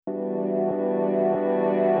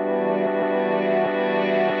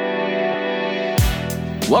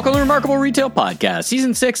Welcome to Remarkable Retail Podcast,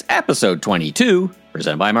 Season 6, Episode 22,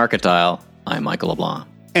 presented by Market Tile. I'm Michael Blaauw.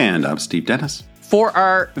 And I'm Steve Dennis. For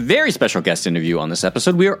our very special guest interview on this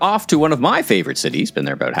episode, we are off to one of my favorite cities, been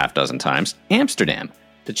there about half dozen times, Amsterdam,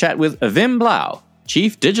 to chat with Blaauw,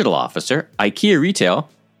 Chief Digital Officer, IKEA Retail,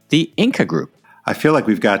 the Inkga Group. I feel like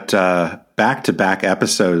we've got back-to-back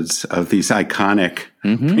episodes of these iconic,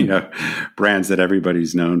 brands that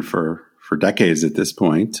everybody's known for decades at this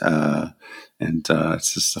point. And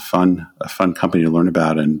it's just a fun company to learn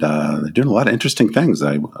about, and they're doing a lot of interesting things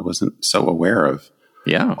I wasn't so aware of.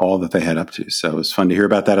 Yeah, all that they had up to. So it was fun to hear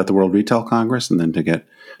about that at the World Retail Congress, and then to get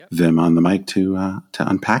Vim on the mic to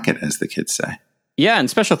unpack it, as the kids say. Yeah,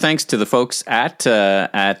 and special thanks to the folks at the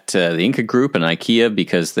Inkga Group and IKEA,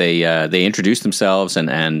 because they introduced themselves,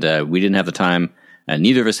 and we didn't have the time.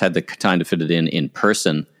 Neither of us had the time to fit it in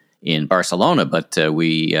person in Barcelona, but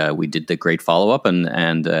we did the great follow up,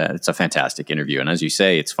 and it's a fantastic interview. And as you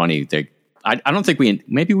say, it's funny. I don't think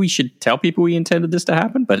maybe we should tell people we intended this to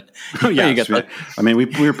happen, but we've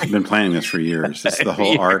been planning this for years. This is the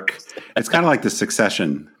whole arc. It's kind of like the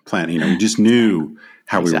Succession plan. We just knew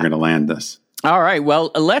how we were going to land this. All right.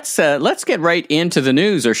 Well, let's get right into the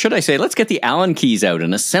news, or should I say, let's get the Allen keys out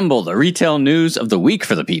and assemble the retail news of the week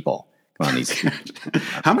for the people. Come on, these.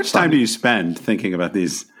 How much time do you spend thinking about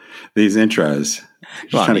these intros?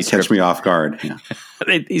 Just trying to catch me off guard. Yeah.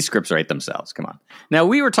 These scripts write themselves. Come on. Now,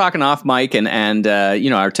 we were talking off mic, and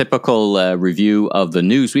our typical review of the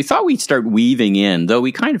news. We thought we'd start weaving in, though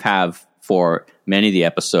we kind of have for many of the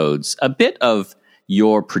episodes, a bit of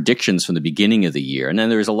your predictions from the beginning of the year. And then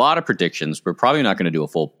there's a lot of predictions. We're probably not going to do a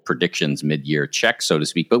full predictions mid-year check, so to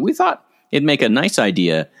speak, but we thought it'd make a nice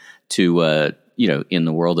idea to, in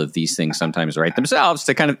the world of these things sometimes write themselves,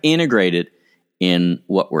 to kind of integrate it in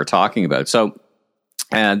what we're talking about. So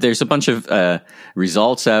there's a bunch of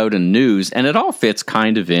results out and news, and it all fits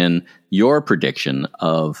kind of in your prediction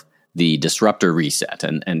of the disruptor reset.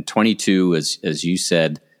 And 22, as you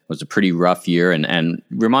said, was a pretty rough year. And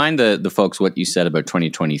remind the folks what you said about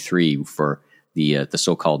 2023 for the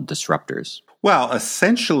so-called disruptors. Well,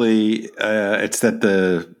 essentially, it's that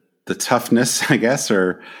the toughness, I guess,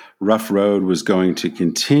 or rough road was going to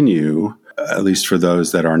continue, at least for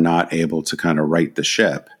those that are not able to kind of right the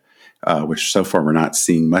ship. Which so far we're not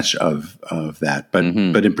seeing much of that. But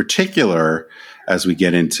but in particular, as we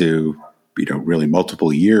get into really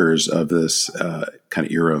multiple years of this kind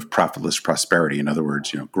of era of profitless prosperity, in other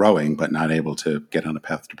words, growing but not able to get on a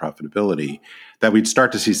path to profitability, that we'd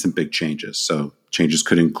start to see some big changes. So changes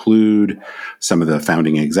could include some of the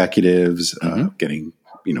founding executives getting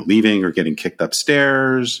leaving or getting kicked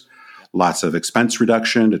upstairs, lots of expense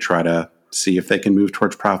reduction to try to see if they can move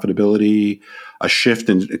towards profitability, a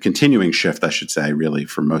continuing shift, I should say, really,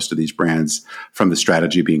 for most of these brands from the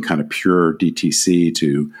strategy being kind of pure DTC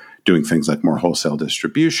to doing things like more wholesale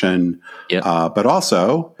distribution. Yep. But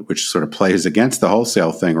also, which sort of plays against the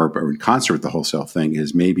wholesale thing or in concert with the wholesale thing,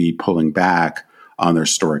 is maybe pulling back on their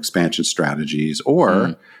store expansion strategies,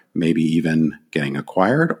 or maybe even getting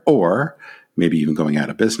acquired, or maybe even going out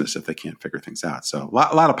of business if they can't figure things out. So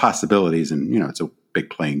a lot of possibilities, and it's a big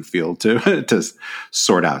playing field to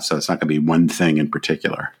sort out. So it's not going to be one thing in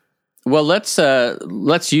particular. Well, let's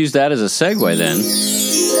use that as a segue then.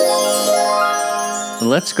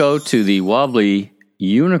 Let's go to the wobbly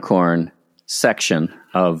unicorn section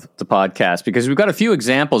of the podcast, because we've got a few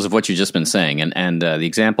examples of what you've just been saying, and the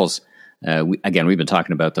examples. We've been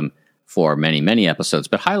talking about them for many, many episodes,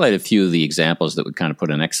 but highlight a few of the examples that would kind of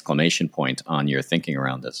put an exclamation point on your thinking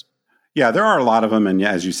around this. Yeah, there are a lot of them. And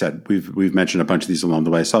as you said, we've mentioned a bunch of these along the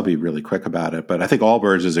way, so I'll be really quick about it. But I think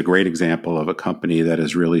Allbirds is a great example of a company that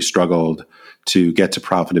has really struggled to get to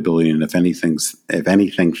profitability. And if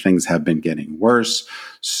anything, things have been getting worse.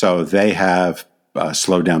 So they have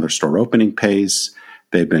slowed down their store opening pace.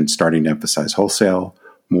 They've been starting to emphasize wholesale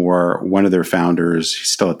more. One of their founders,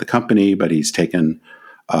 he's still at the company, but he's taken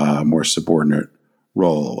a more subordinate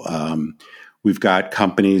role. We've got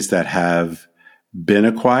companies that have been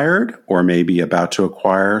acquired or maybe about to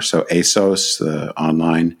acquire. So ASOS, the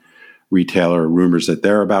online retailer, rumors that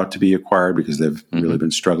they're about to be acquired because they've really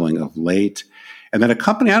been struggling of late. And then a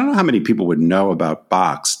company, I don't know how many people would know about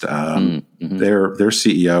Boxed. Their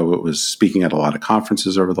CEO was speaking at a lot of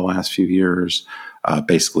conferences over the last few years,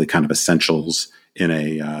 basically kind of essentials in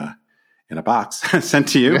a box sent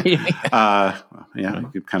to you. You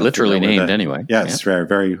kind of literally named anyway. Yes, very,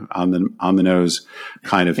 very on the nose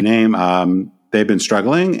kind of name. They've been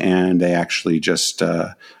struggling, and they actually just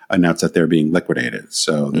announced that they're being liquidated.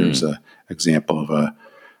 So there's an example of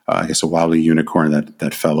I guess a wobbly unicorn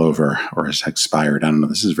that fell over or has expired. I don't know.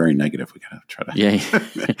 This is very negative. We got to try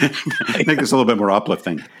to make this a little bit more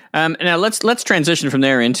uplifting. Now let's transition from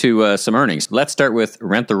there into some earnings. Let's start with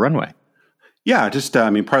Rent the Runway. Yeah, just,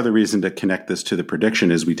 part of the reason to connect this to the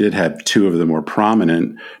prediction is we did have two of the more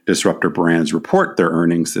prominent disruptor brands report their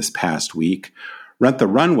earnings this past week. Rent the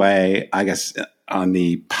Runway, I guess, on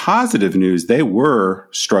the positive news, they were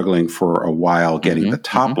struggling for a while getting the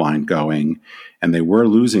top line going, and they were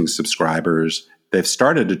losing subscribers. They've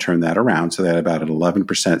started to turn that around. So they had about an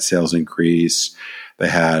 11% sales increase. They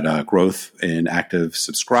had growth in active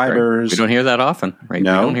subscribers. We don't hear that often, right?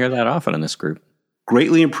 No. We don't hear that often in this group.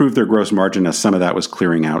 Greatly improved their gross margin. Now, some of that was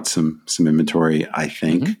clearing out some inventory, I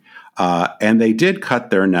think. And they did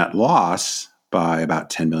cut their net loss by about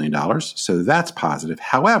 $10 million. So that's positive.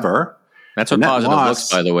 However, that's what positive looks,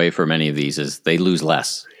 by the way, for many of these is they lose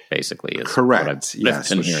less, basically. Is correct.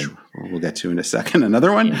 Yes, which we'll get to in a second.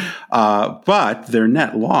 Another one. But their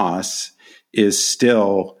net loss is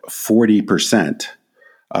still 40%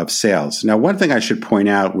 of sales. Now, one thing I should point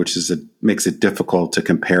out, which is makes it difficult to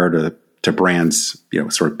compare to brands,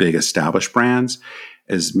 sort of big established brands,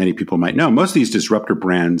 as many people might know, most of these disruptor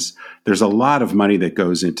brands, there's a lot of money that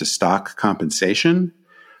goes into stock compensation.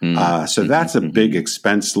 So that's a big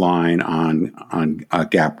expense line on a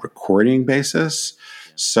GAAP recording basis.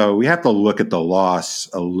 So we have to look at the loss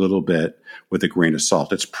a little bit with a grain of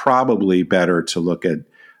salt. It's probably better to look at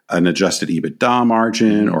an adjusted EBITDA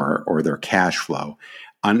margin or their cash flow.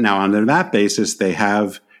 Now, on that basis, they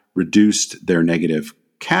have reduced their negative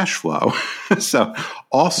cash flow. So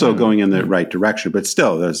also going in the right direction, but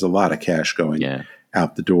still there's a lot of cash going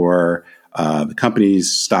out the door. The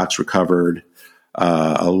company's stocks recovered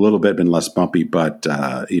a little bit, been less bumpy, but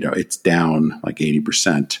it's down like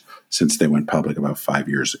 80% since they went public about 5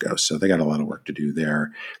 years ago. So they got a lot of work to do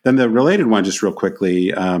there. Then the related one, just real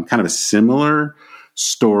quickly, kind of a similar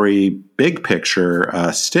story, big picture,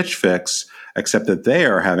 Stitch Fix, except that they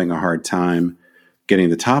are having a hard time getting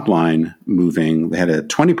the top line moving. They had a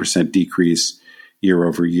 20% decrease year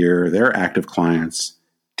over year. Their active clients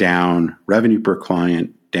down, revenue per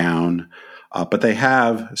client down, but they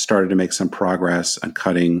have started to make some progress on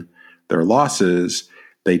cutting their losses.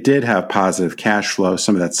 They did have positive cash flow.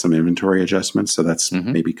 Some of that's some inventory adjustments, so that's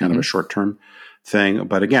maybe kind of a short-term thing.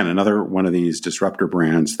 But again, another one of these disruptor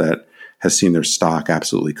brands that has seen their stock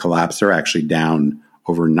absolutely collapse. They're actually down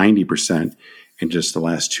over 90% in just the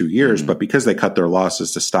last 2 years. But because they cut their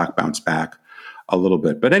losses, the stock bounced back a little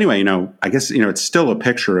bit. But anyway, I guess, it's still a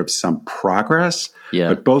picture of some progress.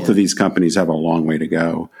 But both of these companies have a long way to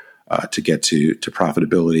go to get to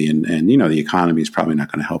profitability. And the economy is probably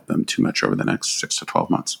not going to help them too much over the next 6 to 12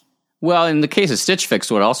 months. Well, in the case of Stitch Fix,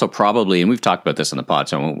 what also probably, and we've talked about this in the pod,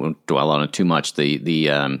 so I won't dwell on it too much,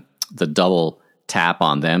 the double tap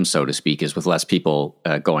on them, so to speak, is with less people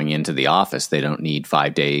going into the office, they don't need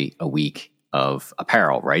 5 day a week of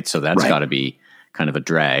apparel, right? So that's got to be kind of a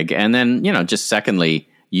drag. And then, just secondly,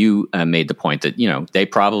 you made the point that, they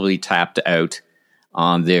probably tapped out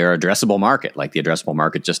on their addressable market. Like the addressable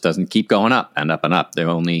market just doesn't keep going up and up and up. There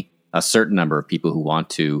are only a certain number of people who want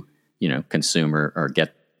to, consume or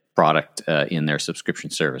get product in their subscription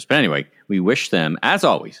service. But anyway, we wish them, as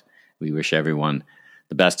always, we wish everyone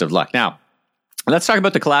the best of luck. Now, let's talk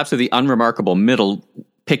about the collapse of the unremarkable middle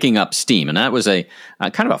picking up steam. And that was a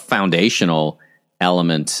kind of a foundational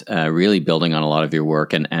element, really building on a lot of your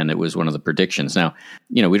work. And it was one of the predictions. Now,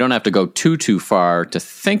 we don't have to go too far to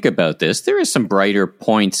think about this. There is some brighter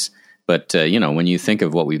points. But, when you think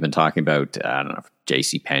of what we've been talking about, I don't know,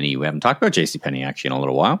 JCPenney, we haven't talked about JCPenney actually in a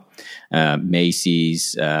little while.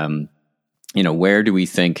 Macy's, where do we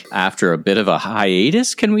think after a bit of a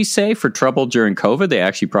hiatus, can we say, for trouble during COVID, they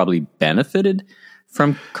actually probably benefited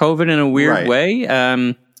from COVID in a weird way?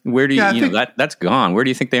 Where do you, that's gone. Where do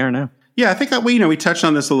you think they are now? Yeah, I think we touched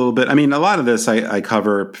on this a little bit. I mean, a lot of this I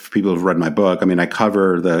cover, for people who've read my book. I mean, I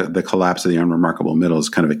cover the collapse of the unremarkable middle is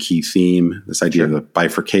kind of a key theme, this idea of the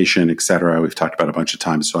bifurcation, et cetera. We've talked about a bunch of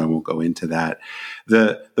times, so I won't go into that.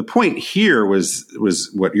 The point here was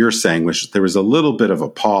what you're saying, which there was a little bit of a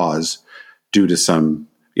pause due to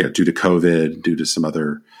COVID, due to some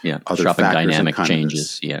other shopping dynamic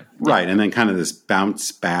changes. Right. And then kind of this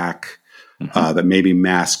bounce back that maybe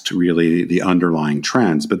masked really the underlying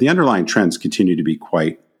trends. But the underlying trends continue to be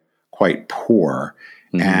quite poor.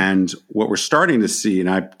 And what we're starting to see, and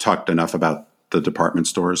I've talked enough about the department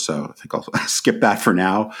stores, so I think I'll skip that for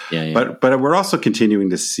now. But we're also continuing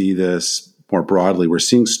to see this more broadly. We're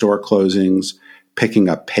seeing store closings picking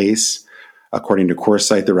up pace. According to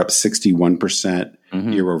Coresight, they're up 61%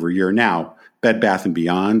 year over year. Now, Bed Bath &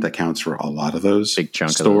 Beyond accounts for a lot of those big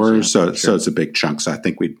chunk stores. Of those, so it's a big chunk. So I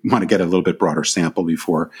think we want to get a little bit broader sample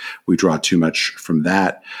before we draw too much from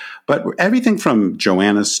that. But everything from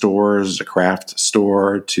Joanna's stores, a craft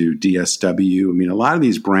store, to DSW. I mean, a lot of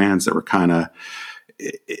these brands that were kind of,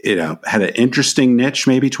 had an interesting niche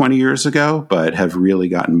maybe 20 years ago, but have really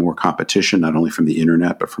gotten more competition, not only from the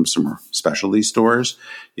internet, but from some more specialty stores.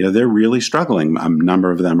 They're really struggling. A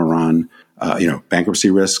number of them are on bankruptcy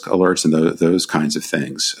risk alerts and those kinds of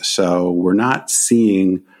things. So we're not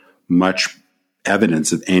seeing much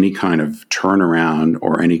evidence of any kind of turnaround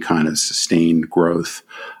or any kind of sustained growth.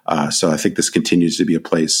 So I think this continues to be a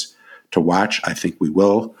place to watch. I think we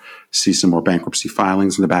will see some more bankruptcy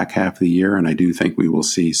filings in the back half of the year. And I do think we will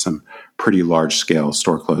see some pretty large scale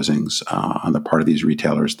store closings on the part of these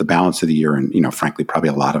retailers the balance of the year. And, frankly, probably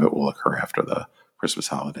a lot of it will occur after the Christmas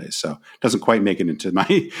holidays. So it doesn't quite make it into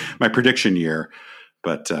my prediction year,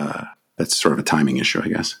 but that's sort of a timing issue, I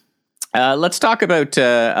guess. Let's talk about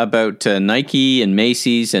Nike and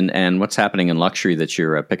Macy's and what's happening in luxury that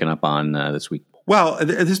you're picking up on this week. Well,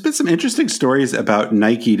 there's been some interesting stories about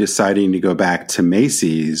Nike deciding to go back to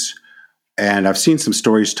Macy's. And I've seen some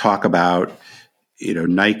stories talk about,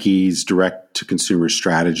 Nike's direct to consumer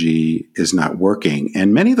strategy is not working.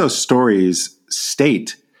 And many of those stories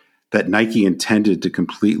state that Nike intended to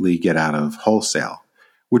completely get out of wholesale,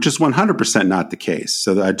 which is 100% not the case.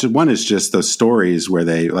 So one is just those stories where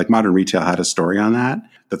they, like Modern Retail had a story on that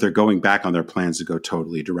they're going back on their plans to go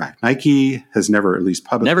totally direct. Nike has never, at least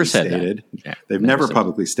publicly stated, they've never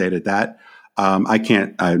publicly stated that. I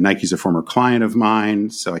can't, Nike's a former client of mine,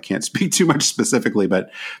 so I can't speak too much specifically,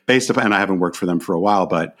 but based upon, and I haven't worked for them for a while,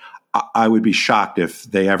 but I would be shocked if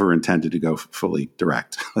they ever intended to go fully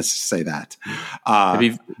direct. Let's just say that.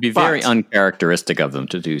 It'd be very uncharacteristic of them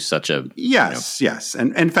to do such a... Yes.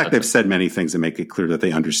 And in fact, they've said many things that make it clear that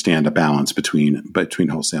they understand a balance between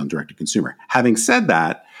wholesale and direct-to-consumer. Having said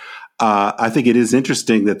that, I think it is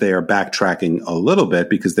interesting that they are backtracking a little bit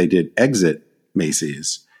because they did exit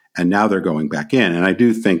Macy's, and now they're going back in. And I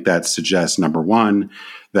do think that suggests, number one,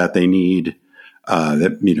 that they need...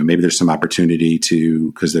 maybe there's some opportunity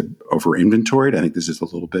because they're over inventoried. I think this is a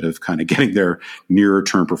little bit of kind of getting their nearer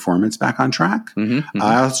term performance back on track.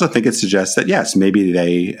 I also think it suggests that, yes, maybe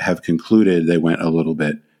they have concluded they went a little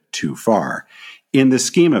bit too far. In the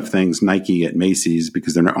scheme of things, Nike at Macy's,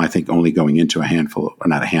 because they're not, I think, only going into a handful, or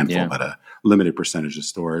not a handful, but a limited percentage of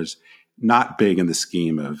stores, not big in the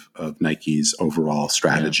scheme of Nike's overall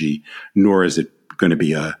strategy, nor is it going to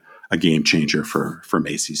be a game changer for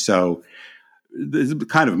Macy's. So, there's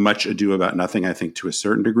kind of much ado about nothing, I think, to a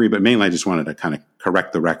certain degree, but mainly I just wanted to kind of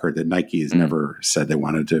correct the record that Nike has never said they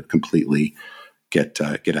wanted to completely get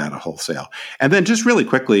out of wholesale. And then just really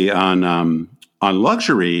quickly on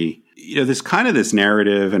luxury, there's kind of this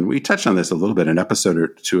narrative, and we touched on this a little bit an episode or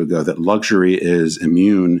two ago, that luxury is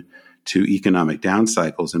immune to economic down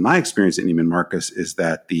cycles. And my experience at Neiman Marcus is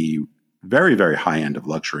that the very, very high end of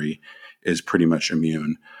luxury is pretty much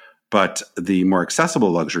immune. But the more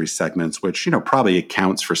accessible luxury segments, which, probably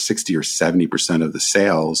accounts for 60 or 70% of the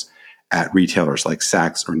sales at retailers like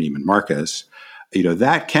Saks or Neiman Marcus,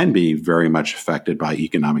 that can be very much affected by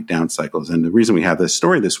economic down cycles. And the reason we have this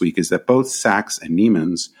story this week is that both Saks and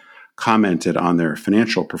Neiman's commented on their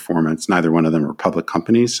financial performance. Neither one of them are public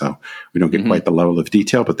companies, so we don't get quite the level of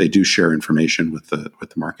detail, but they do share information with the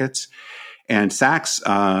markets. And Saks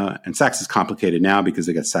is complicated now because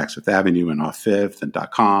they got Saks Fifth Avenue and Off Fifth and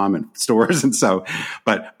 .com and stores. And so,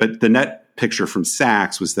 but the net picture from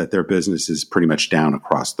Saks was that their business is pretty much down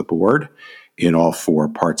across the board in all four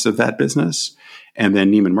parts of that business. And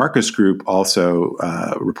then Neiman Marcus Group also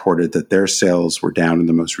reported that their sales were down in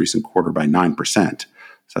the most recent quarter by 9%.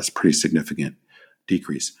 So that's a pretty significant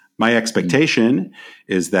decrease. My expectation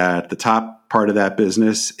is that the top part of that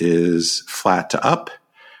business is flat to up.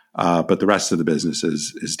 But the rest of the business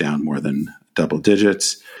is down more than double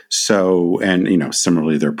digits. So, and,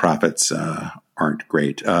 similarly, their profits aren't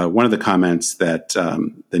great. One of the comments that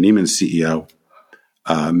the Neiman CEO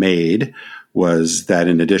made was that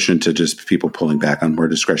in addition to just people pulling back on more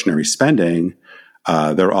discretionary spending,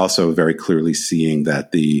 they're also very clearly seeing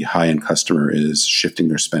that the high-end customer is shifting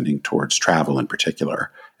their spending towards travel in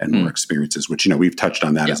particular and more experiences, which, we've touched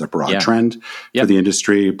on that as a broad trend for the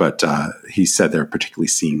industry. But he said they're particularly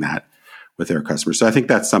seeing that with their customers. So I think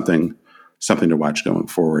that's something to watch going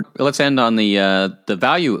forward. Let's end on the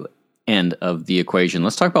value end of the equation.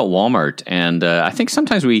 Let's talk about Walmart. And I think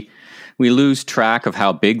sometimes we lose track of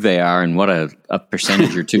how big they are and what a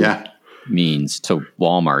percentage or two means to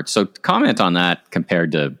Walmart. So comment on that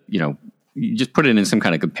compared to, you just put it in some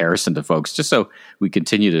kind of comparison to folks, just so we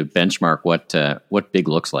continue to benchmark what big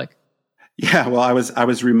looks like. Yeah, well, I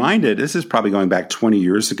was reminded, this is probably going back 20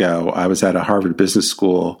 years ago. I was at a Harvard Business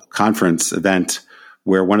School conference event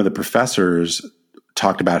where one of the professors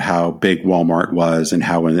talked about how big Walmart was and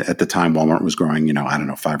how at the time Walmart was growing, 5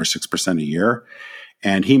 or 6% a year.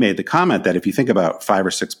 And he made the comment that if you think about 5 or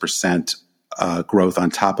 6% growth on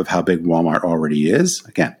top of how big Walmart already is,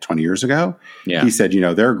 again, 20 years ago, he said,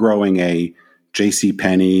 they're growing a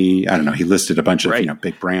JCPenney, I don't know, he listed a bunch of,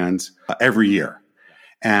 big brands every year.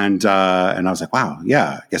 And I was like, wow,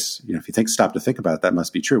 yeah, I guess, if you stop to think about it, that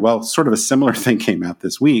must be true. Well, sort of a similar thing came out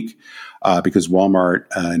this week because Walmart,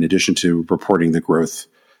 in addition to reporting the growth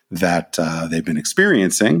that they've been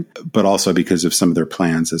experiencing, but also because of some of their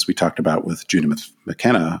plans, as we talked about with Judah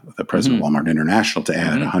McKenna, the president of Walmart International, to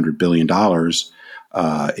add $100 billion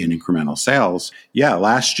in incremental sales. Yeah,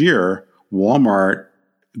 last year, Walmart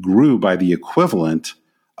grew by the equivalent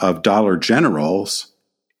of Dollar General's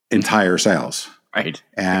entire sales. Right.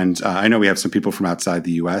 And I know we have some people from outside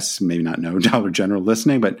the U.S. maybe not know Dollar General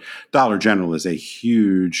listening, but Dollar General is a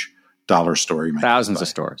huge dollar store. Thousands of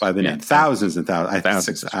stores. By the name. Thousands and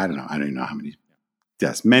thousands. I don't know. I don't even know how many.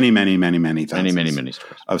 Yes. Many thousands. Many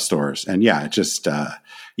stores. Of stores. And yeah, it just,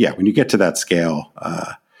 when you get to that scale,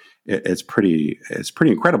 it's pretty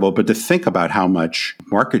incredible. But to think about how much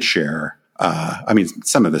market share,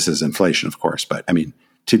 some of this is inflation, of course, but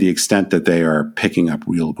to the extent that they are picking up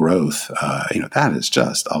real growth, that is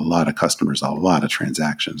just a lot of customers, a lot of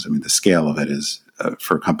transactions. The scale of it is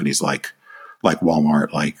for companies like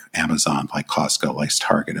Walmart, like Amazon, like Costco, like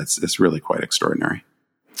Target. It's really quite extraordinary.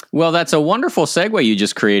 Well, that's a wonderful segue you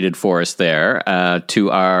just created for us there to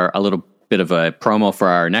a little bit of a promo for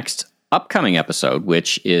our next upcoming episode,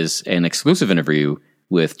 which is an exclusive interview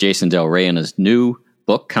with Jason Del Rey and his new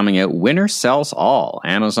book coming out, Winner Sells All,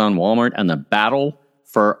 Amazon, Walmart, and the Battle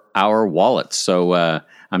for Our Wallets. So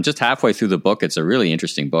I'm just halfway through the book. It's a really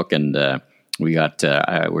interesting book, and we got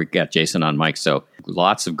Jason on mic. So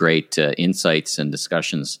lots of great insights and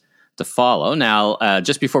discussions to follow. Now,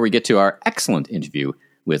 just before we get to our excellent interview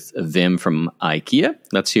with Wim from IKEA,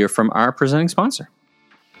 let's hear from our presenting sponsor.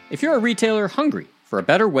 If you're a retailer hungry for a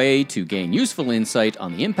better way to gain useful insight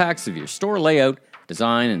on the impacts of your store layout,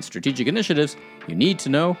 design, and strategic initiatives, you need to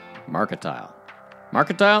know Marketile.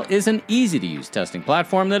 Marketile is an easy-to-use testing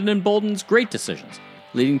platform that emboldens great decisions,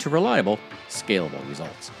 leading to reliable, scalable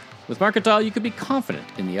results. With Marketile, you can be confident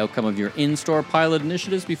in the outcome of your in-store pilot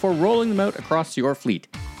initiatives before rolling them out across your fleet.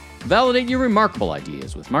 Validate your remarkable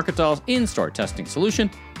ideas with Marketile's in-store testing solution.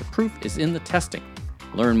 The proof is in the testing.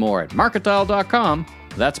 Learn more at Marketile.com.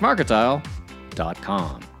 That's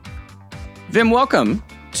Marketile.com. Wim, welcome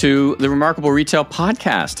to the Remarkable Retail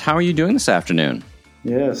Podcast. How are you doing this afternoon?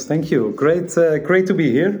 Yes, thank you. Great to be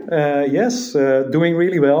here. Doing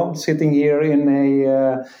really well. Sitting here in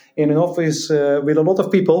an office with a lot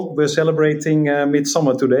of people. We're celebrating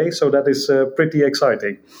Midsummer today, so that is pretty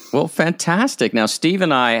exciting. Well, fantastic. Now, Steve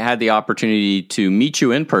and I had the opportunity to meet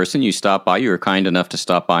you in person. You stopped by. You were kind enough to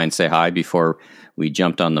stop by and say hi before we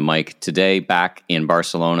jumped on the mic today. Back in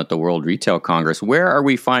Barcelona at the World Retail Congress. Where are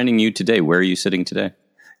we finding you today? Where are you sitting today?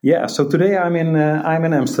 Yeah, so today I'm in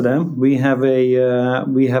Amsterdam. We have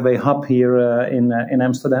a hub here in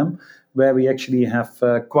Amsterdam where we actually have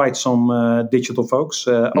quite some digital folks,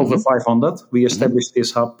 over 500. We established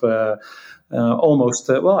this hub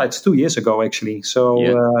it's 2 years ago actually.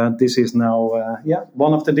 So this is now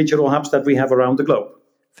one of the digital hubs that we have around the globe.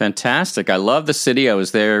 Fantastic. I love the city. I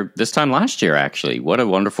was there this time last year actually. What a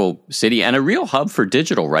wonderful city and a real hub for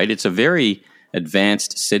digital, right? It's a very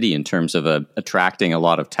advanced city in terms of attracting a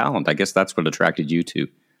lot of talent. I guess that's what attracted you to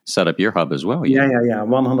set up your hub as well. Yeah,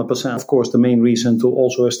 100%. Of course, the main reason to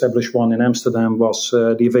also establish one in Amsterdam was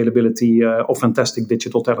the availability of fantastic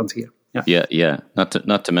digital talent here. Yeah. Not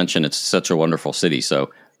to mention, it's such a wonderful city.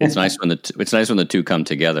 So it's nice when the two come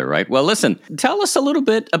together, right? Well, listen, tell us a little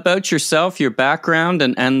bit about yourself, your background,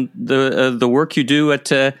 and the work you do at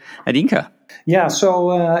Inkga. Yeah,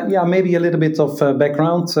 so maybe a little bit of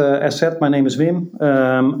background. As said, my name is Wim.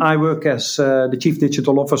 I work as the Chief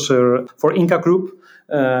Digital Officer for Inkga Group.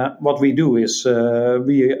 What we do is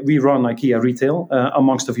we run IKEA Retail,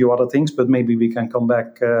 amongst a few other things, but maybe we can come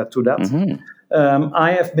back to that. Mm-hmm.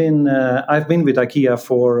 I've been with IKEA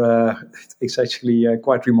for it's actually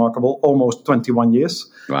quite remarkable, almost 21 years.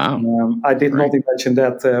 Wow! I did not imagine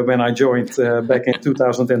that when I joined back in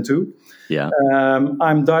 2002. Yeah.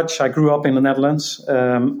 I'm Dutch. I grew up in the Netherlands.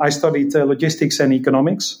 I studied logistics and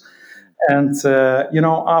economics. And,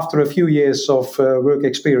 after a few years of work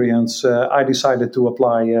experience, I decided to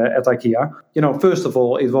apply at IKEA. First of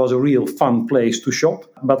all, it was a real fun place to shop.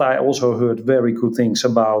 But I also heard very good things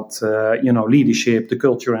about, leadership, the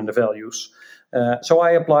culture and the values. So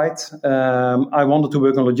I applied. I wanted to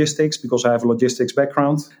work on logistics because I have a logistics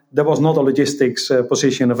background. There was not a logistics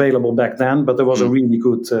position available back then, but there was a really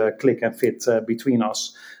good click and fit between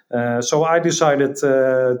us. So I decided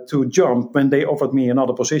to jump when they offered me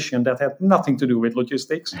another position that had nothing to do with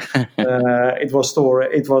logistics. It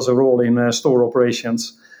was a role in store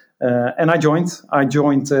operations. And I joined. I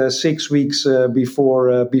joined 6 weeks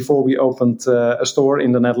before we opened a store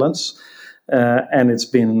in the Netherlands. And it's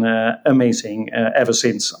been amazing ever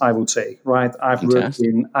since, I would say. Right? I've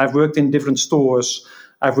worked in different stores.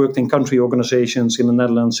 I've worked in country organizations in the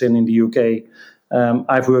Netherlands and in the UK.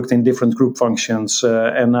 I've worked in different group functions,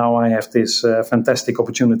 and now I have this fantastic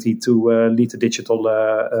opportunity to lead the digital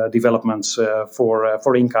developments for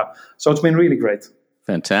Inkga. So it's been really great.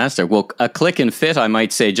 Fantastic. Well, a click and fit, I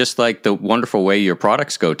might say, just like the wonderful way your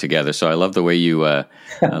products go together. So I love the way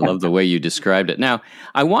you described it. Now,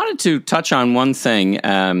 I wanted to touch on one thing,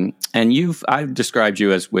 and I've described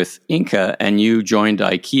you as with Inkga, and you joined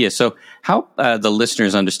IKEA. So how the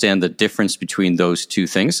listeners understand the difference between those two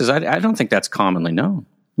things? Because I don't think that's commonly known.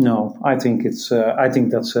 No, I think that's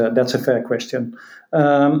a fair question.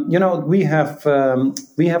 We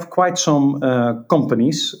have quite some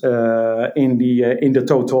companies in the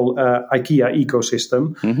total IKEA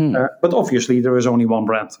ecosystem, but obviously there is only one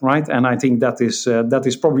brand, right? And I think that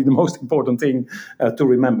is probably the most important thing to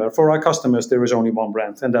remember. For our customers, there is only one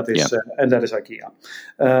brand, and that is IKEA.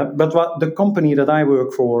 But what the company that I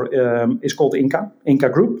work for is called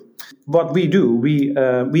Inkga Group. What we do, we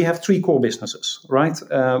have three core businesses, right?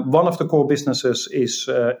 One of the core businesses is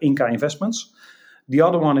Inkga Investments. The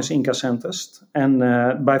other one is Inkga Centers, and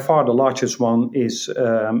by far the largest one is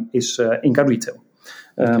Inkga Retail,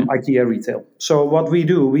 IKEA Retail. So what we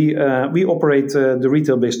do, we operate the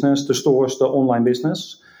retail business, the stores, the online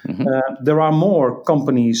business. There are more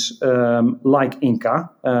companies like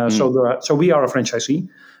Inkga, so we are a franchisee.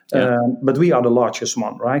 But we are the largest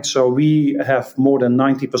one, right? So we have more than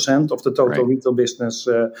 90% of the total retail business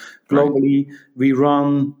globally. Right. We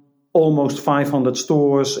run almost 500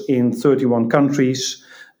 stores in 31 countries.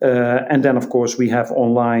 And then, of course, we have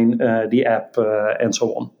online, the app, and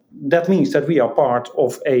so on. That means that we are part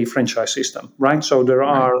of a franchise system, right? So there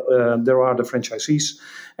are the franchisees.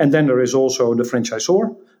 And then there is also the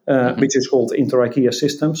franchisor, which is called Inter-IKEA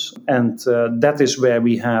Systems. And that is where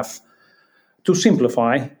we have, to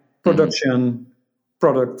simplify, production,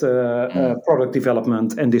 product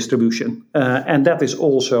development, and distribution. And that is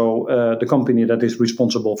also the company that is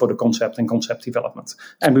responsible for the concept and concept development.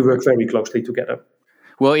 And we work very closely together.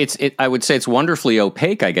 Well, I would say it's wonderfully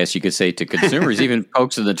opaque, I guess you could say, to consumers, even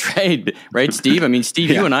folks in the trade, right, Steve? I mean,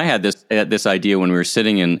 Steve, you and I had this idea when we were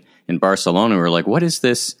sitting in Barcelona. We were like, what is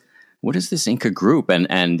this Inkga Group?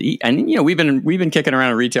 And we've been kicking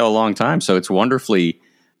around in retail a long time, so it's wonderfully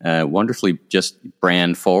just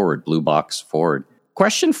brand forward, blue box forward.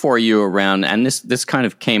 Question for you around, and this kind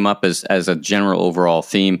of came up as a general overall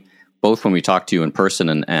theme, both when we talked to you in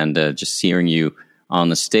person and just hearing you on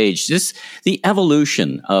the stage. Just the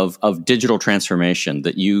evolution of digital transformation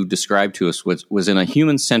that you described to us was in a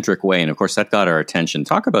human-centric way, and of course that got our attention.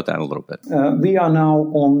 Talk about that a little bit. We are now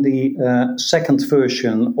on the second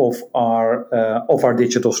version of our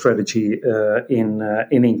digital strategy in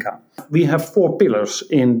Inkga. We have 4 pillars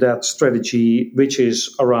in that strategy, which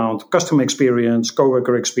is around customer experience,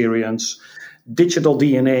 coworker experience, digital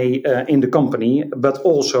DNA in the company, but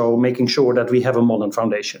also making sure that we have a modern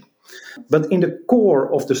foundation. But in the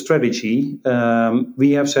core of the strategy,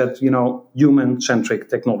 we have said, human-centric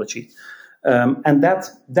technology. And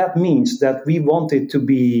that means that we want it to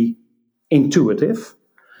be intuitive.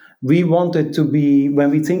 We want it to be,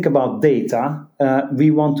 when we think about data,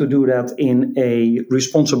 we want to do that in a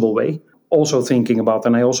responsible way. Also thinking about,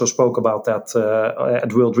 and I also spoke about that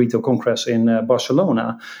at World Retail Congress in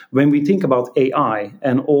Barcelona, when we think about AI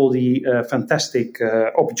and all the fantastic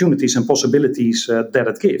opportunities and possibilities that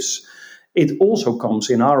it gives, it also comes,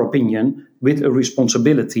 in our opinion, with a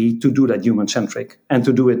responsibility to do that human-centric and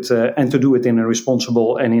to do it in a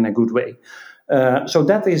responsible and in a good way. So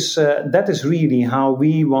that is really how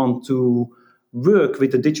we want to work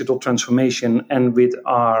with the digital transformation and with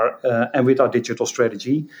our digital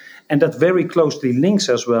strategy, and that very closely links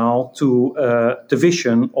as well to the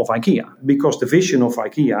vision of IKEA, because the vision of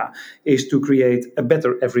IKEA is to create a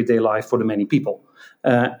better everyday life for the many people,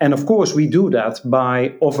 and of course we do that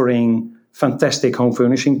by offering fantastic home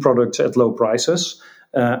furnishing products at low prices.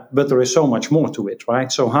 But there is so much more to it, right?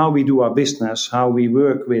 So how we do our business, how we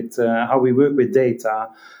work with data,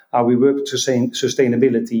 how we work to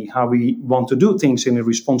sustainability, how we want to do things in a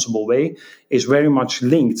responsible way is very much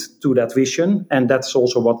linked to that vision. And that's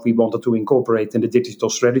also what we wanted to incorporate in the digital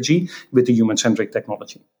strategy with the human-centric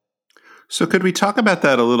technology. So could we talk about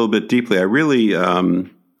that a little bit deeply? I really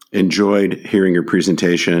enjoyed hearing your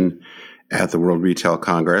presentation at the World Retail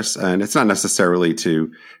Congress. And it's not necessarily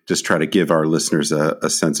to just try to give our listeners a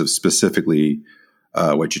sense of specifically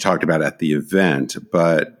what you talked about at the event,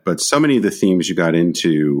 but so many of the themes you got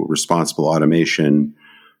into, responsible automation,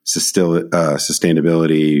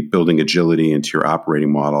 sustainability, building agility into your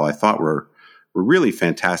operating model, I thought were really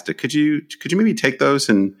fantastic. Could you maybe take those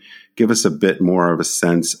and give us a bit more of a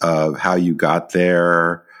sense of how you got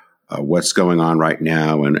there, what's going on right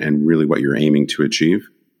now, and really what you're aiming to achieve?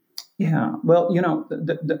 Yeah, well,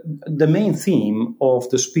 the main theme of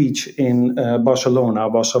the speech in Barcelona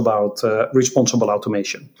was about responsible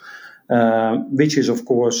automation, which is, of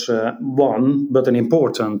course, one, but an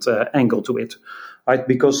important angle to it, right?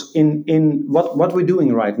 Because in what we're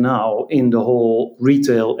doing right now in the whole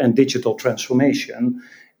retail and digital transformation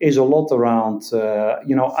is a lot around,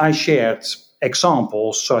 I shared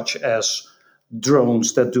examples such as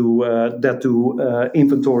drones that do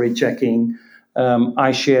inventory checking.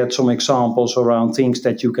 I shared some examples around things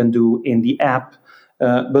that you can do in the app,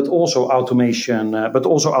 but also automation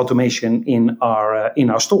in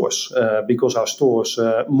our stores, because our stores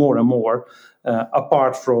more and more,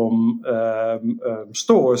 apart from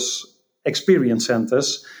stores, experience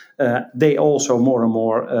centers, they also more and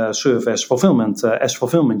more serve as fulfillment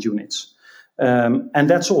units. And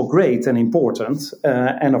that's all great and important,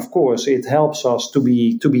 and of course it helps us to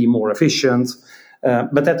be more efficient.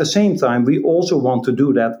 But at the same time, we also want to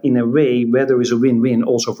do that in a way where there is a win-win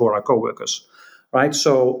also for our coworkers, right?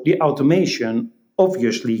 So the automation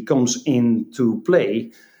obviously comes into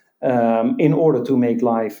play in order to make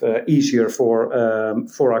life easier for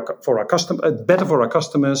our customers, better for our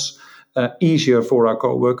customers, easier for our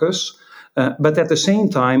coworkers. But at the same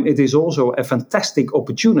time, it is also a fantastic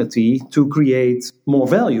opportunity to create more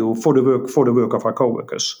value for the work of our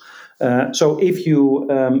coworkers. So if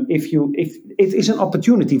it is an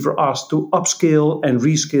opportunity for us to upskill and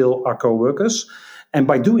reskill our coworkers, and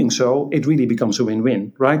by doing so, it really becomes a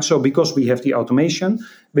win-win, right? So because we have the automation,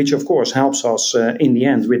 which of course helps us in the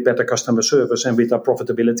end with better customer service and with our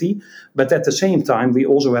profitability, but at the same time, we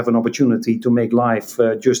also have an opportunity to make life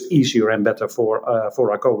just easier and better for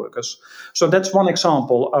our coworkers. So that's one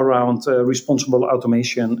example around responsible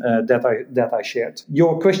automation that I shared.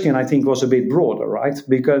 Your question, I think, was a bit broader, right?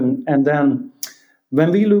 And then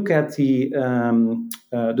when we look at the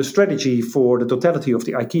strategy for the totality of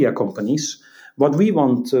the IKEA companies, what we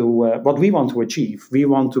want to achieve, we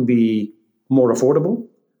want to be more affordable,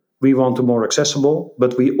 we want to be more accessible,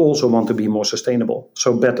 but we also want to be more sustainable.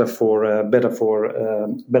 So better for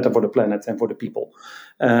the planet and for the people,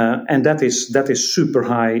 and that is super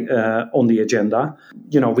high on the agenda.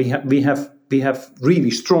 We have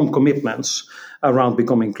really strong commitments around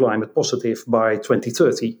becoming climate positive by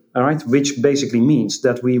 2030. All right, which basically means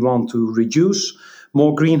that we want to reduce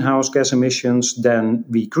more greenhouse gas emissions than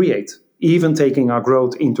we create, even taking our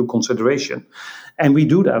growth into consideration. And we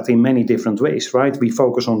do that in many different ways, right? We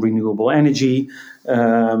focus on renewable energy.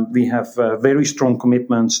 We have very strong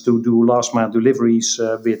commitments to do last mile deliveries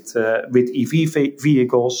with EV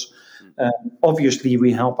vehicles. Obviously,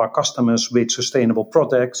 we help our customers with sustainable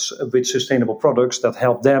products that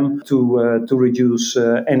help them to reduce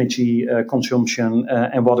energy consumption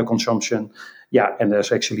and water consumption. Yeah, and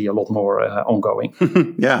there's actually a lot more ongoing.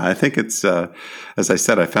 Yeah, I think it's as I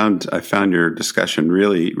said, I found your discussion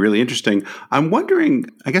really, really interesting. I'm wondering,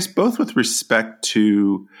 I guess, both with respect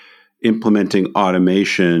to implementing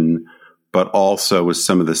automation, but also with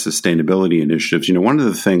some of the sustainability initiatives. One of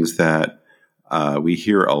the things that we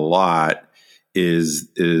hear a lot is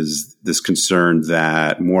this concern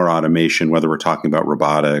that more automation, whether we're talking about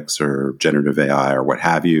robotics or generative AI or what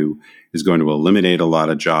have you, is going to eliminate a lot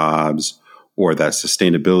of jobs, or that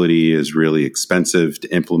sustainability is really expensive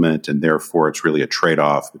to implement, and therefore it's really a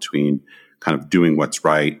trade-off between kind of doing what's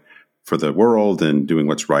right for the world and doing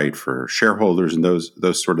what's right for shareholders and those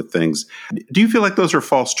sort of things. Do you feel like those are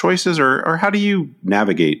false choices, or how do you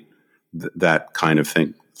navigate that kind of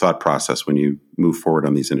thought process when you move forward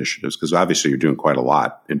on these initiatives? Because obviously you're doing quite a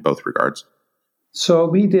lot in both regards. So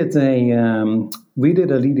we did a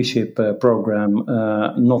leadership program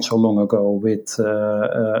not so long ago with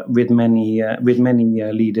many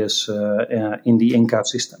leaders in the Inkga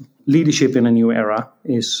system. Leadership in a New Era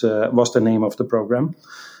was the name of the program.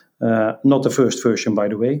 Not the first version, by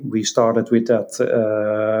the way. We started with that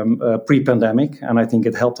pre-pandemic, and I think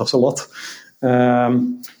it helped us a lot.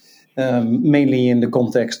 mainly in the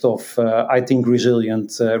context of, I think,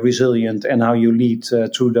 resilient, and how you lead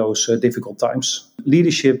through those difficult times.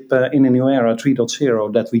 Leadership in a New Era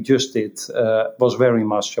 3.0 that we just did was very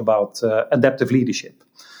much about adaptive leadership.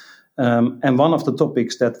 And one of the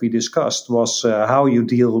topics that we discussed was how you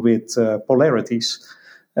deal with polarities.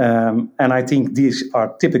 And I think these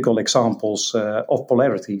are typical examples of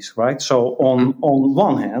polarities, right? So on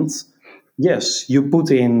one hand, yes, you put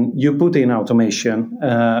in automation,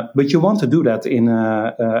 but you want to do that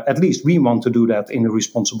at least we want to do that in a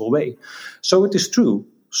responsible way. So it is true,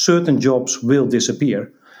 certain jobs will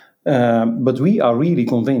disappear. But we are really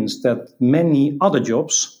convinced that many other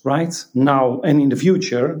jobs, right, now and in the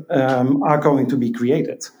future, are going to be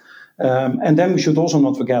created. And then we should also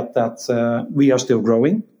not forget that we are still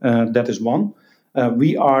growing. That is one.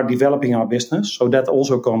 We are developing our business, so that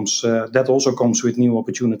also comes with new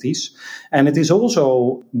opportunities. And it is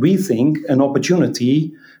also, we think, an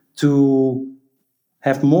opportunity to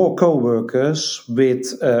have more co-workers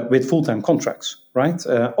with full-time contracts, right?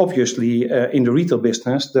 Obviously, in the retail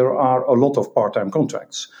business, there are a lot of part-time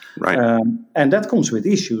contracts. Right. And that comes with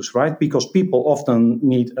issues, right? Because people often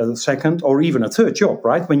need a second or even a third job,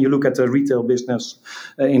 right? When you look at the retail business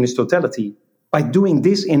in its totality. By doing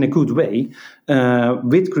this in a good way,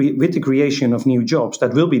 with the creation of new jobs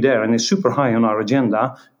that will be there and is super high on our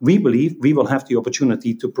agenda, we believe we will have the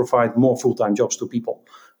opportunity to provide more full-time jobs to people.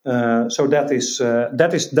 So that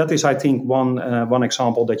is, I think, one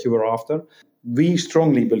example that you were after. We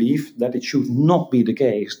strongly believe that it should not be the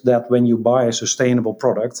case that when you buy a sustainable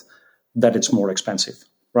product, that it's more expensive,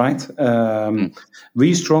 right?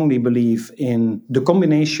 We strongly believe in the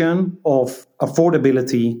combination of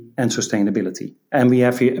affordability and sustainability, and we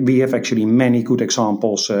have actually many good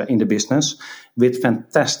examples in the business with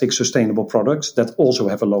fantastic sustainable products that also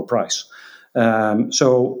have a low price.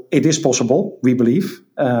 So it is possible, we believe,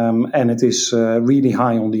 and it is really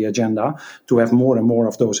high on the agenda to have more and more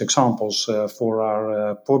of those examples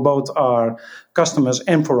for both our customers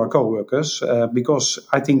and for our co-workers, because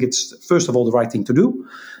I think it's, first of all, the right thing to do,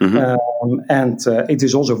 and it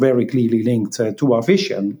is also very clearly linked to our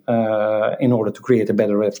vision in order to create a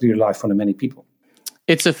better real life for the many people.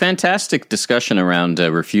 It's a fantastic discussion around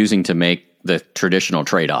refusing to make the traditional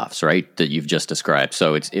trade-offs, right, that you've just described.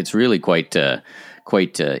 So it's really quite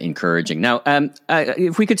encouraging. Now,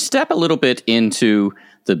 if we could step a little bit into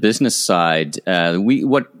the business side,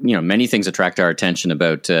 many things attract our attention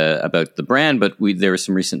about the brand, but there was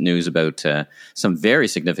some recent news about some very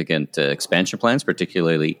significant expansion plans,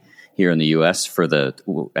 particularly here in the U.S. for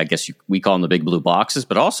we call them the big blue boxes,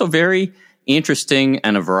 but also very interesting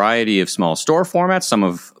and a variety of small store formats, some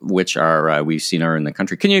of which we've seen are in the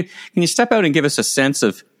country. Can you step out and give us a sense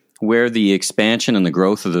of where the expansion and the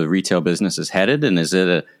growth of the retail business is headed? And is it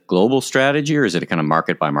a global strategy or is it a kind of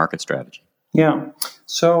market by market strategy? Yeah.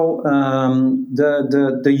 So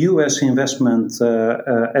the U.S. investment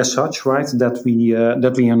as such, right, that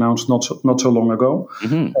we announced not so long ago,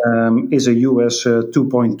 is a U.S.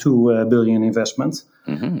 $2.2 billion investment,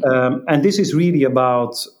 and this is really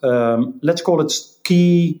about let's call it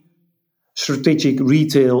key strategic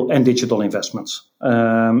retail and digital investments.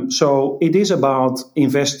 So it is about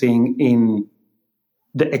investing in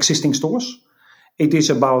the existing stores. It is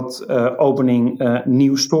about opening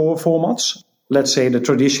new store formats, let's say the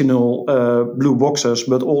traditional blue boxes,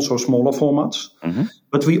 but also smaller formats.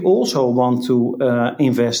 But we also want to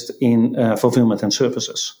invest in fulfillment and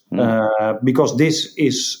services, because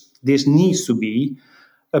this needs to be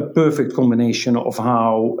a perfect combination of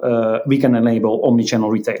how we can enable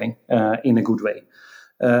omnichannel retailing in a good way.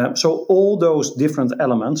 So all those different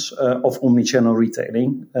elements of omnichannel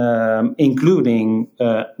retailing, including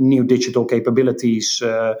new digital capabilities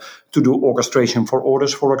to do orchestration for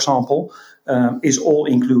orders, for example, is all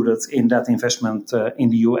included in that investment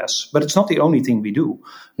in the US. But it's not the only thing we do.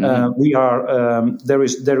 There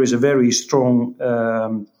is a very strong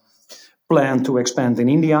plan to expand in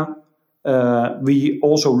India. We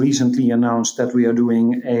also recently announced that we are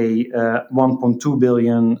doing a 1.2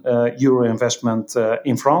 billion euro investment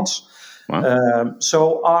in France. Wow.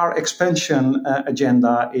 So our expansion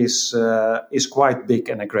agenda is quite big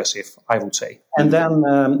and aggressive, I would say. And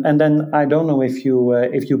then I don't know if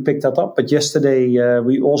you picked that up, but yesterday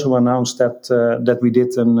we also announced that we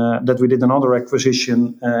did another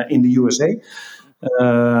acquisition in the USA.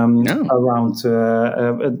 Around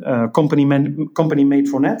a company made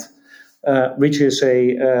for net. which is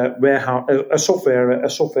a warehouse, a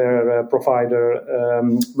software provider,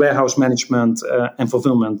 warehouse management and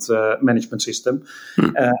fulfillment management system,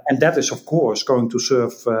 and that is of course going to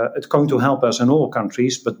serve. It's going to help us in all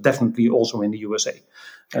countries, but definitely also in the USA.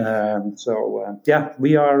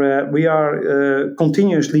 We are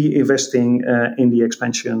continuously investing in the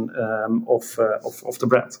expansion of the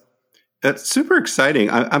brand. That's super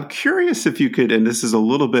exciting. I'm curious if you could, and this is a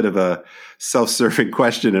little bit of a self-serving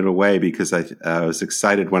question in a way, because I was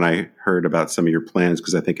excited when I heard about some of your plans,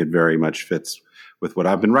 because I think it very much fits with what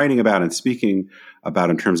I've been writing about and speaking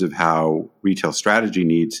about in terms of how retail strategy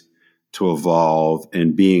needs to evolve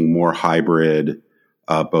and being more hybrid,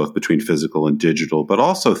 both between physical and digital, but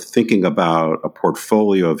also thinking about a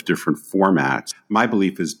portfolio of different formats. My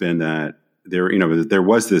belief has been that there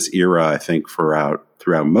was this era, I think, throughout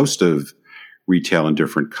most of retail in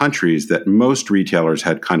different countries, that most retailers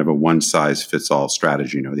had kind of a one-size-fits-all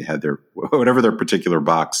strategy. They had whatever their particular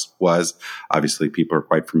box was. Obviously, people are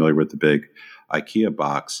quite familiar with the big IKEA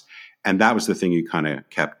box. And that was the thing you kind of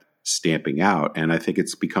kept stamping out. And I think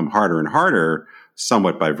it's become harder and harder,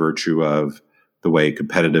 somewhat by virtue of the way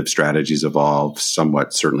competitive strategies evolve,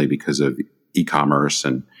 somewhat certainly because of e-commerce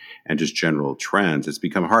and just general trends. It's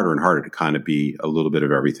become harder and harder to kind of be a little bit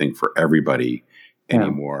of everything for everybody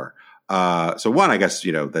anymore. So one, I guess,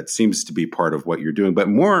 that seems to be part of what you're doing, but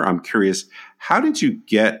more, I'm curious, how did you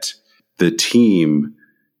get the team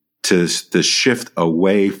to shift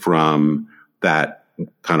away from that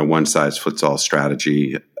kind of one size fits all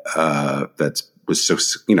strategy, was so,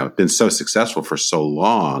 been so successful for so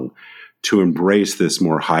long, to embrace this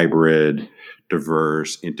more hybrid,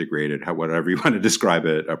 diverse, integrated, whatever you want to describe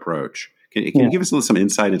it, approach? Can you give us some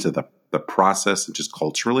insight into the process and just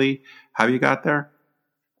culturally how you got there?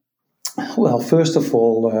 Well, first of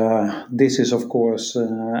all, this is of course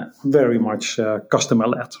very much customer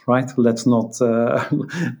led, right? Let's not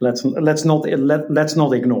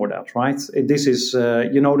ignore that, right? This is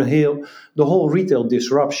the whole retail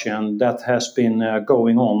disruption that has been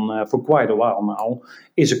going on for quite a while now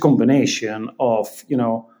is a combination of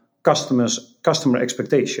customer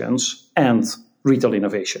expectations and retail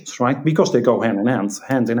innovations, right? Because they go hand in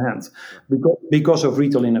hand. Because of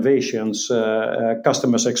retail innovations,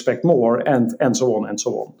 customers expect more, and so on and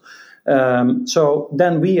so on. So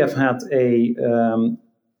then we have had a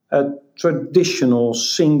traditional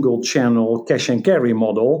single channel cash and carry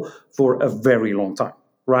model for a very long time,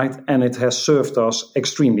 right? And it has served us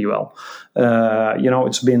extremely well.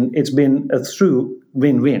 It's been a true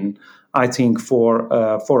win-win, I think, for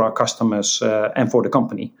our customers and for the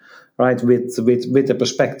company. Right, with the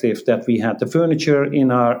perspective that we had the furniture in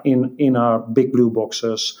our big blue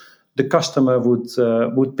boxes, the customer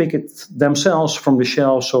would pick it themselves from the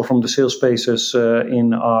shelves or from the sales spaces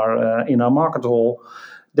in our market hall.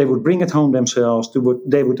 They would bring it home themselves.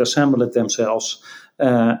 They would assemble it themselves,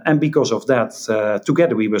 and because of that,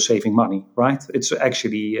 together we were saving money. Right? It's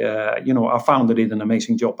actually our founder did an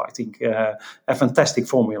amazing job. I think a fantastic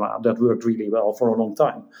formula that worked really well for a long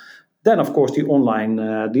time. Then, of course, the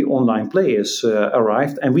online players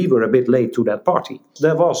arrived, and we were a bit late to that party.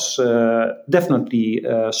 There was definitely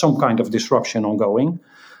some kind of disruption ongoing.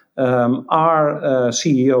 Our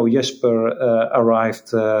CEO, Jesper,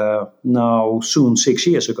 arrived now soon 6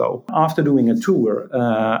 years ago, after doing a tour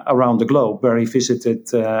around the globe, where he visited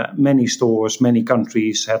many stores, many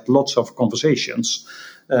countries, had lots of conversations.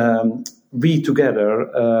 We together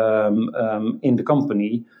in the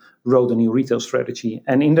company wrote a new retail strategy.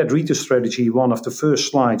 And in that retail strategy, one of the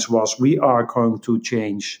first slides was, we are going to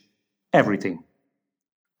change everything.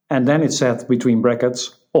 And then it said, between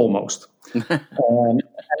brackets, almost. And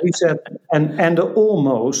we said, and the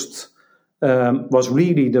almost was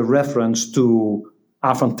really the reference to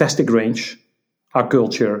our fantastic range, our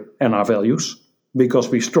culture, and our values, because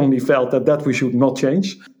we strongly felt that we should not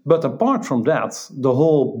change. But apart from that, the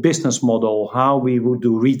whole business model, how we would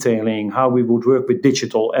do retailing, how we would work with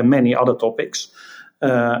digital, and many other topics,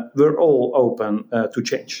 were all open to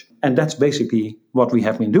change. And that's basically what we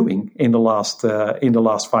have been doing in the last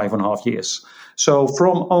 5.5 years. So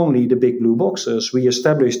from only the big blue boxes, we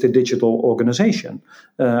established a digital organization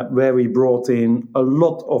where we brought in a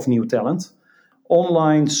lot of new talent.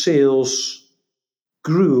 Online sales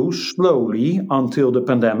grew slowly until the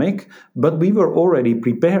pandemic, but we were already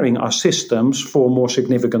preparing our systems for more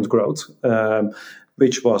significant growth,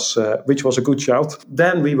 which was a good shout.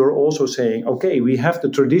 Then we were also saying, okay, we have the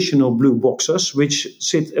traditional blue boxes, which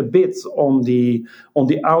sit a bit on the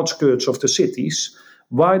outskirts of the cities.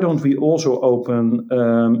 why don't we also open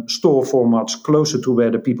store formats closer to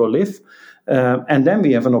where the people live? And then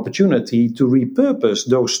we have an opportunity to repurpose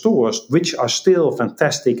those stores, which are still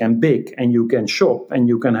fantastic and big, and you can shop and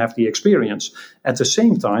you can have the experience. At the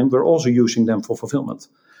same time, we're also using them for fulfillment.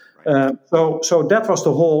 So that was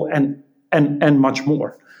the whole, and much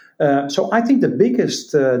more. So I think the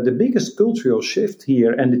biggest cultural shift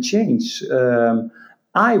here and the change,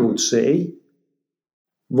 I would say,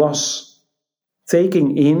 was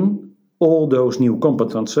taking in all those new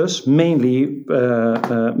competences, mainly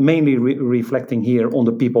reflecting here on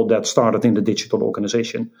the people that started in the digital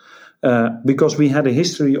organization. Because we had a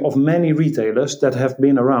history of many retailers that have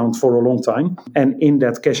been around for a long time. And in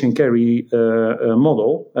that cash and carry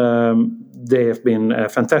model, they have been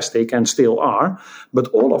fantastic and still are. But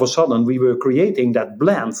all of a sudden, we were creating that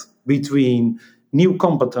blend between new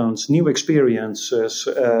competence, new experiences,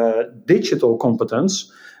 digital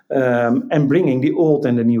competence, and bringing the old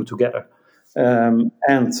and the new together. And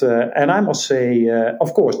I must say,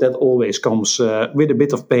 of course, that always comes with a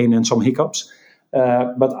bit of pain and some hiccups.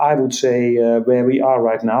 But I would say where we are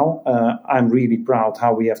right now, I'm really proud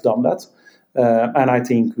how we have done that. And I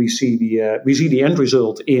think we see the end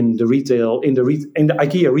result in the retail, in the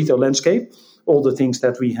IKEA retail landscape. All the things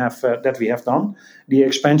that we have done, the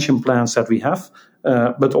expansion plans that we have,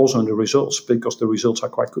 but also in the results, because the results are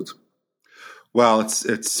quite good. Well,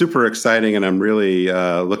 it's super exciting, and I'm really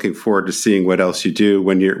looking forward to seeing what else you do.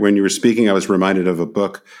 When you were speaking, I was reminded of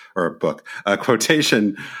a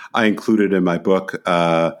quotation I included in my book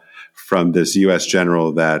from this U.S.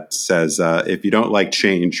 general that says, "If you don't like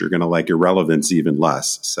change, you're going to like irrelevance even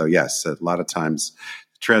less." So yes, a lot of times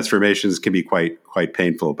transformations can be quite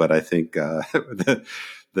painful, but I think the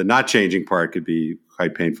not changing part could be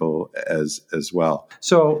quite painful as well.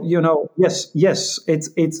 So, yes,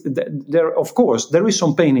 it's there. Of course, there is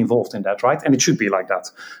some pain involved in that, right? And it should be like that,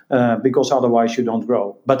 because otherwise you don't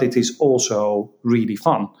grow. But it is also really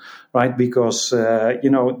fun, right? Because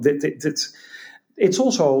it's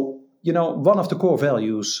also one of the core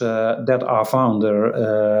values that our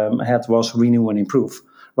founder had was renew and improve.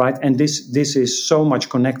 Right, and this is so much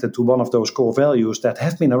connected to one of those core values that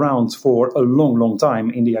have been around for a long, long time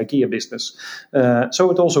in the IKEA business. So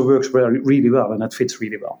it also works really well, and it fits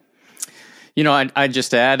really well. I'd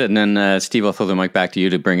just add, and then Steve, I'll throw the mic back to you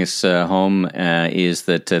to bring us home, is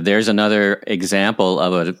that there's another example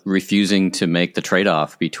of a refusing to make the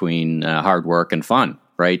trade-off between hard work and fun,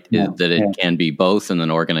 right? That it can be both, and then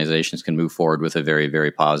organizations can move forward with a very,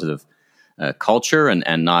 very positive culture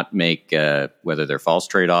and not make whether they're false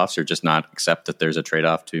trade-offs or just not accept that there's a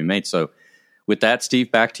trade-off to be made. So with that,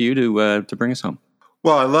 Steve, back to you to bring us home.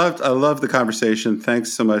 Well, I love the conversation.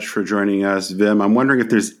 Thanks so much for joining us, Wim. I'm wondering if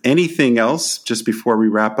there's anything else just before we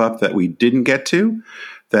wrap up that we didn't get to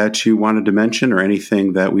that you wanted to mention, or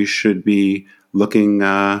anything that we should be looking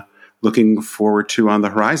forward to on the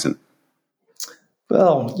horizon.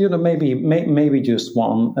 Well, maybe just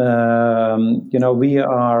one. We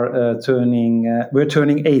are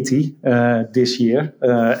turning 80 this year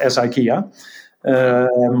as IKEA,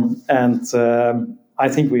 and I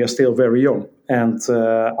think we are still very young. And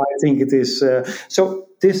I think it is so.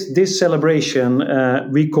 This celebration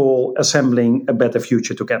we call assembling a better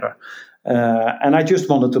future together. And I just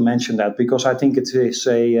wanted to mention that because I think it is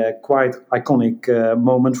a quite iconic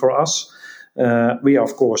moment for us. We,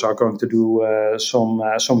 of course, are going to do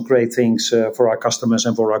some great things for our customers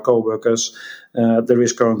and for our co-workers. There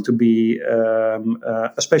is going to be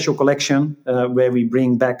a special collection where we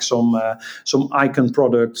bring back some icon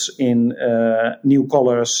products in new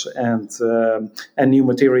colors and new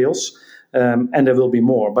materials. And there will be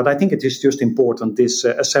more. But I think it is just important, this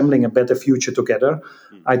assembling a better future together,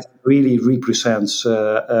 I really represents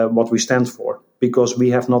what we stand for. Because we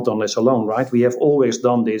have not done this alone, right? We have always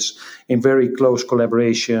done this in very close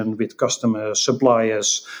collaboration with customers,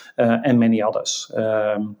 suppliers, and many others.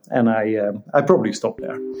 And I probably stop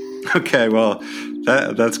there. Okay, well,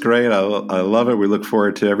 that's great. I love it. We look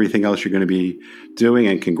forward to everything else you're going to be doing,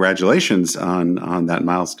 and congratulations on that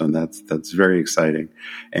milestone. That's very exciting.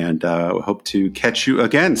 And hope to catch you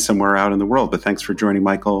again somewhere out in the world. But thanks for joining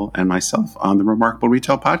Michael and myself on the Remarkable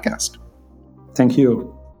Retail Podcast. Thank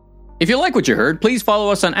you. If you like what you heard, please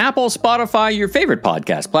follow us on Apple, Spotify, your favorite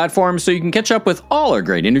podcast platforms, so you can catch up with all our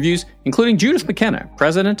great interviews, including Judith McKenna,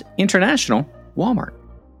 President, International, Walmart.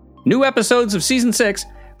 New episodes of Season 6,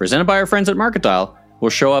 presented by our friends at Market Dial, will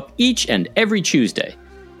show up each and every Tuesday.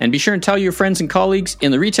 And be sure and tell your friends and colleagues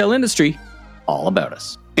in the retail industry all about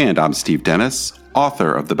us. And I'm Steve Dennis,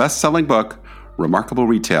 author of the best-selling book, Remarkable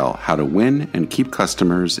Retail: How to Win and Keep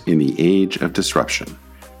Customers in the Age of Disruption.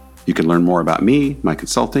 You can learn more about me, my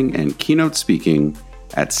consulting, and keynote speaking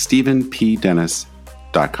at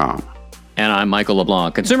stephenpdennis.com. And I'm Michael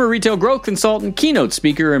LeBlanc, consumer retail growth consultant, keynote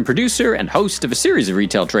speaker, and producer, and host of a series of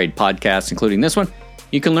retail trade podcasts, including this one.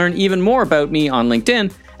 You can learn even more about me on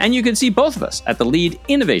LinkedIn, and you can see both of us at the Lead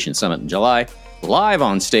Innovation Summit in July, live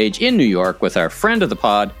on stage in New York with our friend of the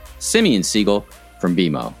pod, Simeon Siegel from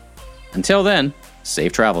BMO. Until then,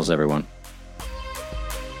 safe travels, everyone.